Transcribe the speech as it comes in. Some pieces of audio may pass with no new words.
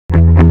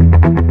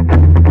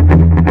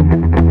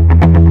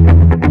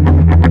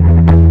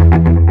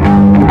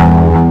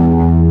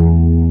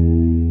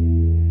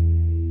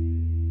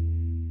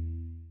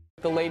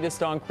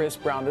latest on Chris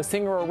Brown. The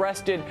singer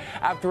arrested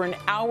after an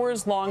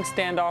hours-long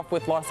standoff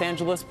with Los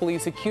Angeles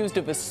police, accused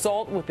of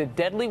assault with a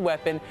deadly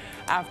weapon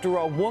after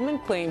a woman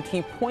claimed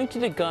he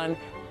pointed a gun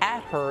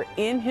at her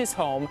in his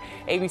home.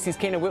 ABC's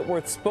Kana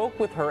Whitworth spoke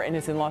with her and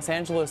is in Los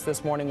Angeles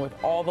this morning with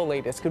all the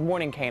latest. Good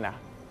morning, Kana.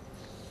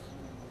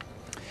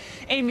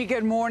 Amy,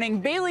 good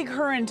morning. Baylee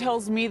Curran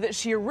tells me that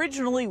she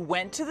originally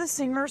went to the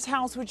singer's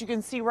house, which you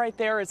can see right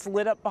there, it's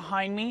lit up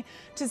behind me,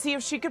 to see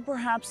if she could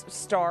perhaps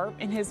star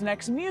in his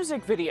next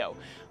music video.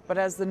 But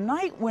as the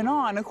night went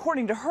on,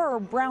 according to her,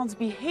 Brown's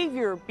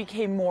behavior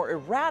became more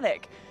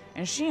erratic,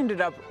 and she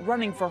ended up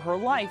running for her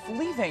life,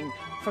 leaving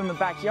from the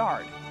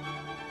backyard.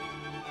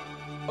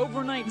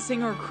 Overnight,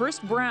 singer Chris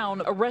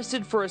Brown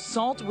arrested for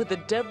assault with a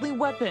deadly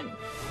weapon,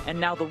 and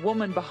now the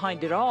woman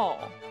behind it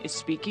all is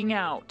speaking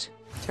out.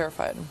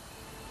 Terrified.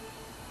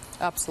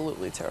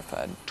 Absolutely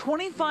terrified.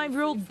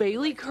 25-year-old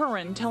Baylee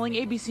Curran telling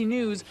ABC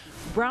News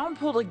Brown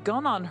pulled a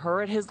gun on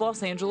her at his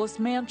Los Angeles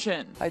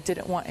mansion. I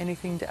didn't want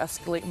anything to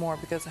escalate more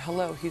because,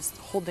 hello, he's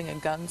holding a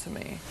gun to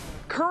me.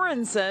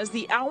 Curran says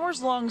the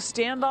hours-long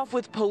standoff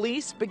with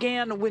police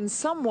began when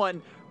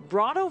someone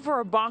brought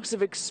over a box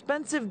of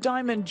expensive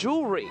diamond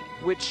jewelry,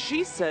 which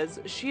she says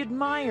she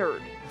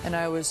admired. And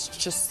I was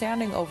just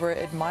standing over it,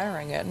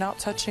 admiring it, not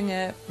touching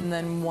it. And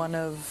then one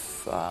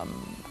of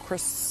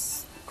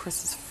Chris's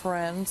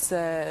friends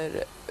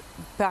said,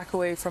 back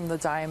away from the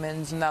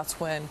diamonds. And that's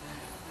when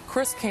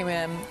Chris came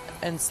in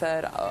and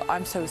said,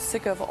 I'm so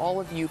sick of all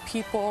of you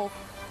people.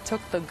 Took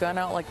the gun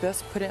out like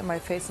this, put it in my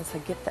face and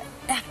said, get the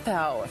F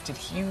out. Did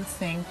you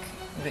think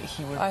that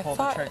he would pull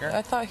the trigger?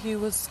 I thought he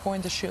was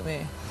going to shoot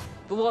me.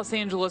 The Los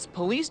Angeles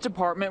Police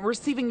Department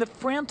receiving the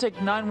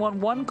frantic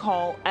 911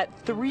 call at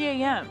 3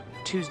 a.m.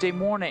 Tuesday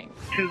morning.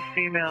 2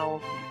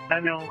 females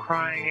unknown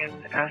crying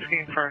and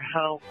asking for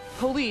help.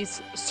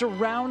 Police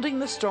surrounding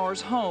the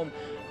star's home,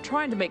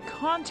 trying to make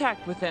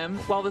contact with him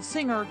while the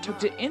singer took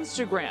to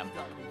Instagram,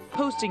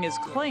 posting his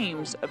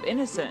claims of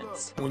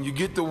innocence. When you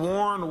get the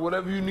warrant or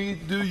whatever you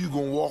need to do, you're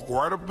going to walk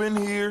right up in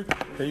here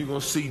and you're going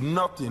to see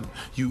nothing,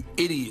 you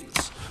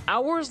idiots.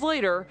 Hours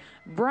later,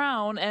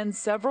 Brown and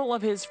several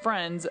of his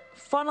friends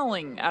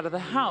funneling out of the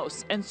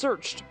house and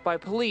searched by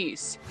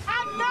police.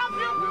 I love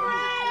you, friend!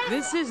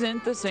 This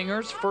isn't the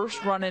singer's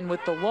first run-in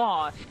with the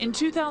law. In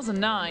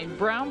 2009,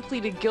 Brown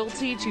pleaded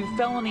guilty to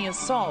felony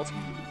assault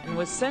and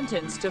was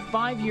sentenced to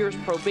 5 years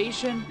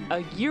probation,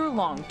 a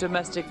year-long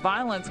domestic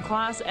violence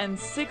class, and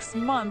 6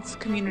 months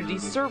community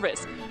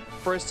service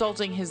for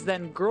assaulting his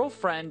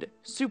then-girlfriend,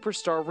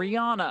 superstar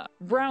Rihanna.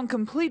 Brown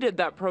completed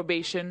that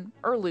probation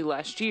early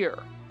last year.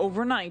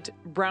 Overnight,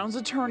 Brown's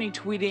attorney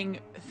tweeting,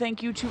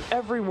 "Thank you to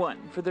everyone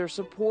for their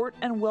support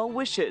and well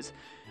wishes.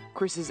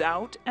 Chris is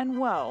out and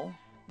well.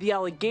 The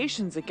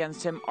allegations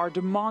against him are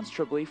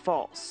demonstrably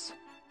false."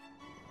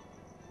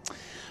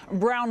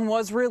 Brown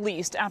was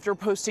released after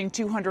posting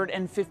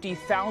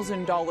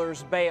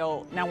 $250,000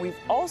 bail. Now, we've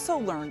also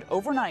learned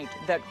overnight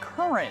that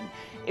Curran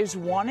is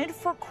wanted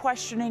for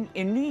questioning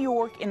in New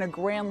York in a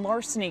grand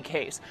larceny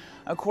case.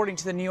 According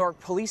to the New York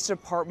Police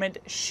Department,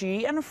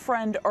 she and a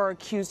friend are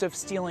accused of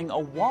stealing a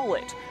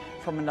wallet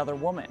from another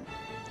woman.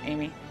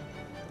 Amy?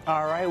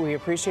 All right, we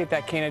appreciate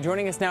that, Kana.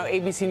 Joining us now,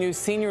 ABC News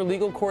senior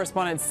legal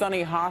correspondent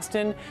Sunny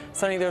Hostin.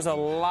 Sunny, there's a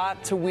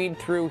lot to weed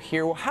through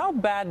here. Well, how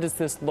bad does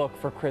this look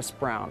for Chris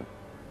Brown?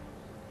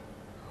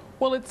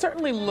 Well, it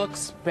certainly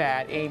looks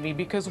bad, Amy,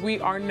 because we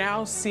are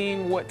now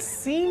seeing what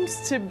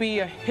seems to be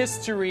a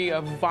history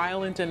of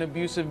violent and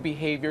abusive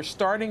behavior,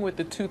 starting with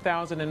the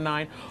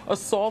 2009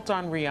 assault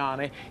on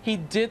Rihanna. He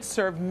did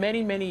serve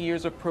many, many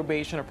years of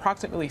probation,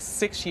 approximately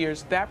 6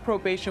 years. That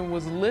probation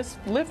was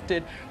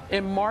lifted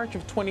in March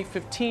of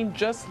 2015,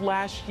 just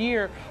last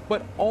year,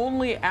 but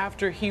only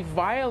after he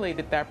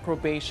violated that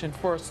probation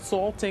for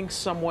assaulting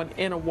someone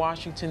in a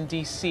Washington,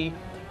 D.C.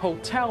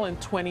 hotel in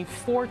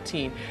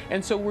 2014.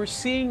 And so we're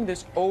seeing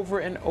this over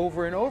and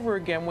over and over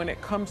again when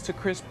it comes to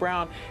Chris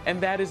Brown,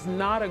 and that is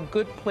not a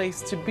good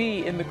place to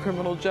be in the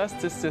criminal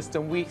justice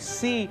system. We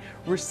see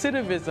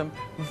recidivism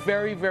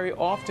very, very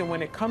often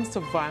when it comes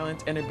to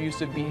violent and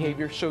abusive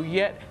behavior. So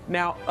yet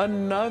now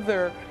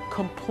another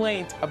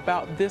complaint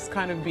about this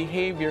kind of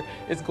behavior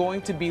is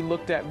going to be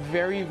looked at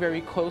very,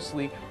 very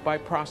closely by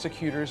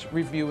prosecutors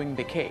reviewing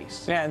the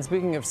case. Yeah, and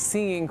speaking of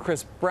seeing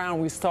Chris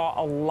Brown, we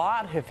saw a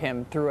lot of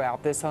him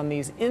throughout this on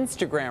these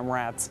Instagram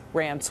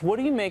rants. What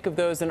do you make of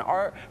those? And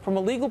from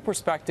a legal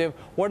perspective,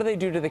 what do they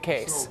do to the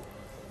case?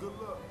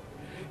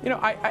 You know,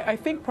 I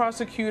think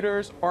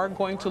prosecutors are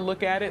going to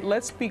look at it.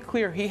 Let's be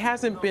clear, he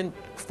hasn't been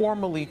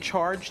formally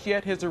charged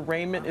yet. His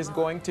arraignment is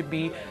going to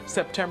be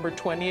September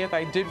 20th.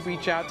 I did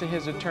reach out to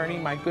his attorney,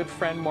 my good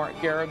friend Mark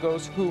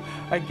Garagos, who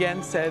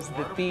again says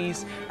that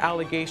these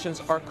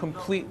allegations are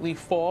completely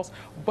false.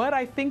 But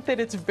I think that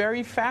it's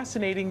very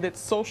fascinating that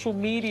social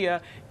media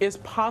is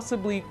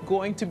possibly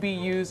going to be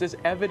used as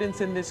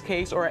evidence in this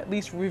case, or at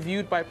least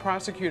reviewed by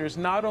prosecutors.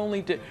 Not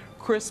only did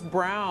Chris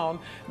Brown,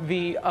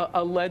 the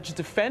alleged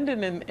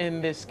defendant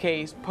in this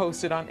case,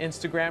 posted on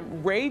Instagram.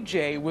 Ray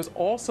J was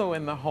also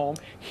in the home.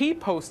 He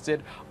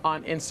posted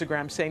on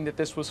Instagram saying that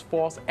this was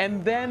false.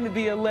 And then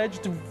the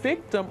alleged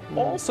victim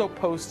also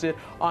posted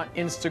on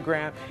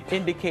Instagram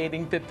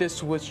indicating that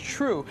this was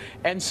true.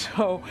 And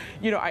so,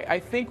 you know, I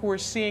think we're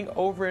seeing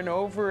over and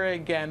over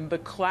again the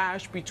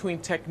clash between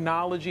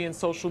technology and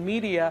social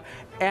media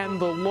and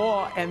the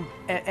law, and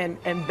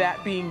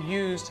that being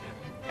used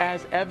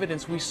as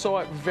evidence. We saw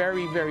it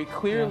very, very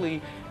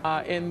clearly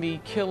in the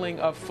killing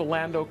of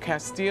Philando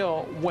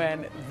Castile,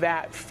 when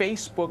that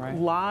Facebook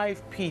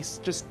Live piece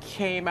just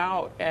came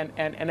out and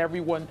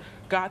everyone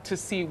got to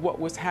see what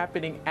was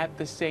happening at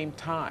the same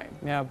time.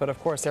 Yeah, but of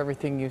course,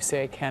 everything you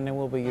say can and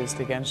will be used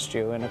against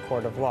you in a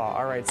court of law.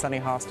 All right, Sunny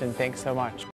Hostin, thanks so much.